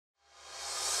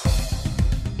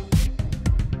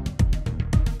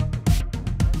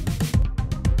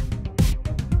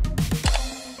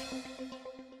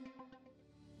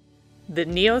The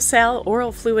NeoSal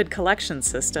Oral Fluid Collection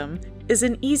System is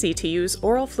an easy-to-use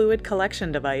oral fluid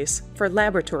collection device for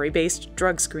laboratory-based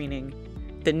drug screening.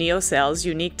 The NeoSal's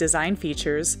unique design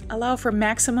features allow for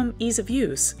maximum ease of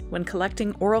use when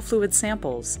collecting oral fluid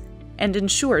samples and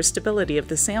ensure stability of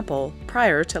the sample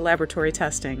prior to laboratory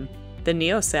testing. The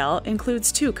NeoSal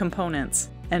includes two components: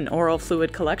 an oral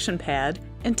fluid collection pad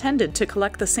intended to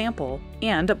collect the sample,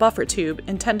 and a buffer tube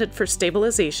intended for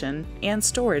stabilization and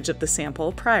storage of the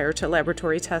sample prior to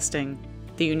laboratory testing.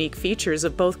 The unique features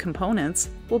of both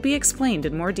components will be explained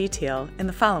in more detail in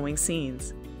the following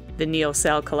scenes. The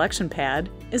NeoSal collection pad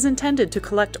is intended to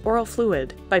collect oral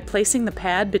fluid by placing the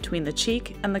pad between the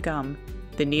cheek and the gum.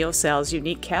 The NeoSal's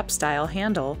unique cap-style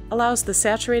handle allows the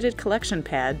saturated collection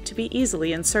pad to be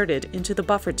easily inserted into the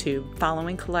buffer tube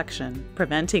following collection,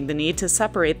 preventing the need to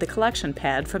separate the collection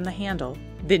pad from the handle.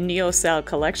 The NeoSal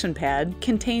collection pad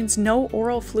contains no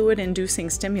oral fluid-inducing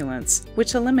stimulants,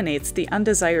 which eliminates the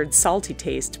undesired salty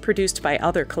taste produced by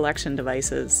other collection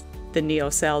devices. The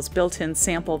NeoSal's built-in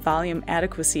Sample Volume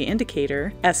Adequacy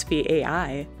Indicator,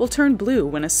 SVAI, will turn blue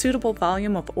when a suitable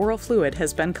volume of oral fluid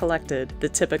has been collected. The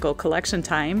typical collection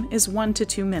time is 1 to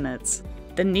 2 minutes.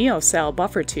 The NeoSal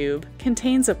buffer tube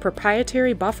contains a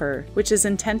proprietary buffer which is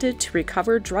intended to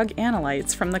recover drug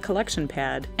analytes from the collection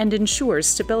pad and ensures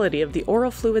stability of the oral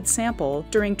fluid sample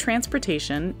during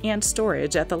transportation and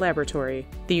storage at the laboratory.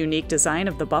 The unique design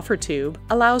of the buffer tube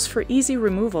allows for easy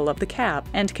removal of the cap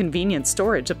and convenient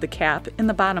storage of the cap in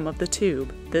the bottom of the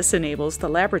tube. This enables the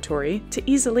laboratory to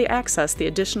easily access the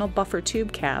additional buffer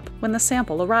tube cap when the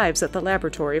sample arrives at the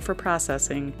laboratory for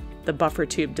processing. The buffer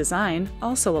tube design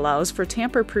also allows for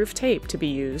tamper-proof tape to be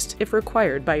used if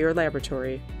required by your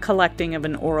laboratory. Collecting of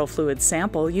an oral fluid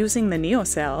sample using the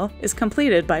NeoSal is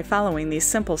completed by following these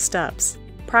simple steps.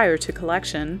 Prior to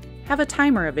collection, have a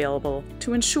timer available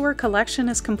to ensure collection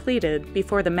is completed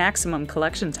before the maximum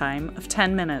collection time of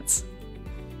 10 minutes.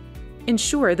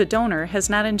 Ensure the donor has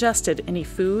not ingested any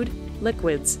food,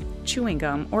 liquids, chewing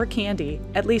gum, or candy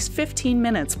at least 15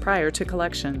 minutes prior to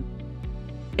collection.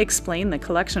 Explain the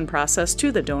collection process to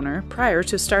the donor prior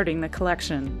to starting the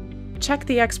collection. Check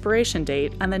the expiration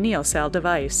date on the NeoSal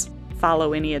device.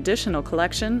 Follow any additional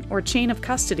collection or chain of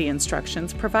custody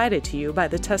instructions provided to you by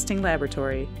the testing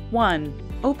laboratory. 1.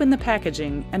 Open the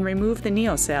packaging and remove the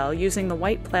NeoSal using the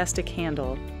white plastic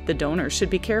handle. The donor should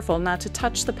be careful not to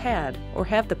touch the pad or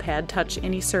have the pad touch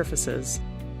any surfaces.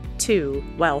 2.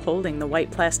 While holding the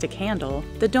white plastic handle,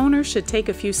 the donor should take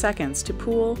a few seconds to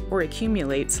pool or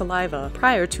accumulate saliva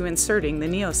prior to inserting the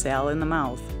NeoSal in the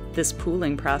mouth. This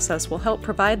pooling process will help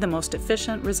provide the most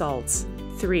efficient results.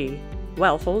 3.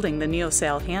 While holding the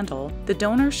NeoSal handle, the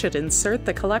donor should insert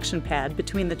the collection pad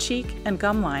between the cheek and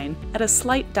gum line at a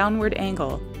slight downward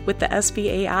angle, with the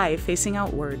SVAI facing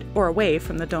outward or away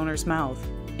from the donor's mouth.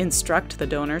 Instruct the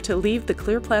donor to leave the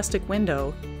clear plastic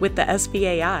window with the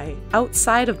SVAI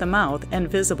outside of the mouth and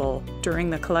visible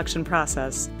during the collection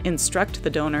process. Instruct the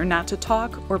donor not to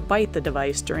talk or bite the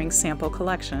device during sample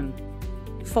collection.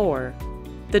 4.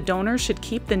 The donor should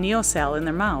keep the NeoSal in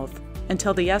their mouth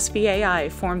until the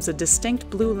SVAI forms a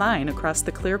distinct blue line across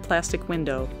the clear plastic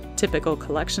window. Typical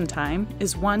collection time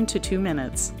is 1 to 2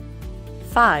 minutes.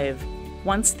 5.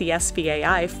 Once the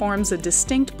SVAI forms a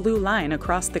distinct blue line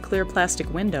across the clear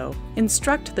plastic window,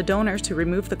 instruct the donor to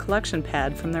remove the collection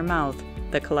pad from their mouth.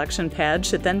 The collection pad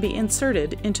should then be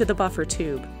inserted into the buffer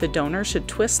tube. The donor should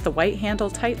twist the white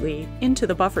handle tightly into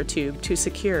the buffer tube to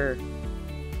secure.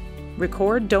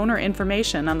 Record donor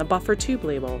information on the buffer tube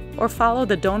label, or follow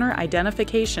the donor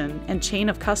identification and chain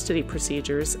of custody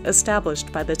procedures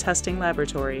established by the testing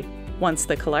laboratory. Once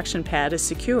the collection pad is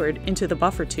secured into the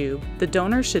buffer tube, the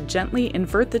donor should gently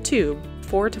invert the tube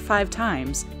 4 to 5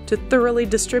 times to thoroughly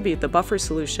distribute the buffer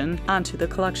solution onto the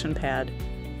collection pad.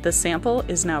 The sample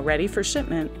is now ready for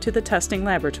shipment to the testing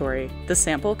laboratory. The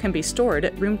sample can be stored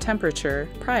at room temperature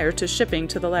prior to shipping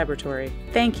to the laboratory.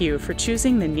 Thank you for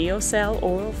choosing the NeoSal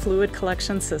Oral Fluid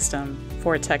Collection System.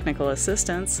 For technical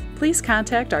assistance, please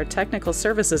contact our Technical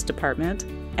Services Department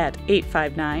at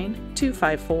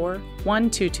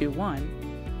 859-254-1221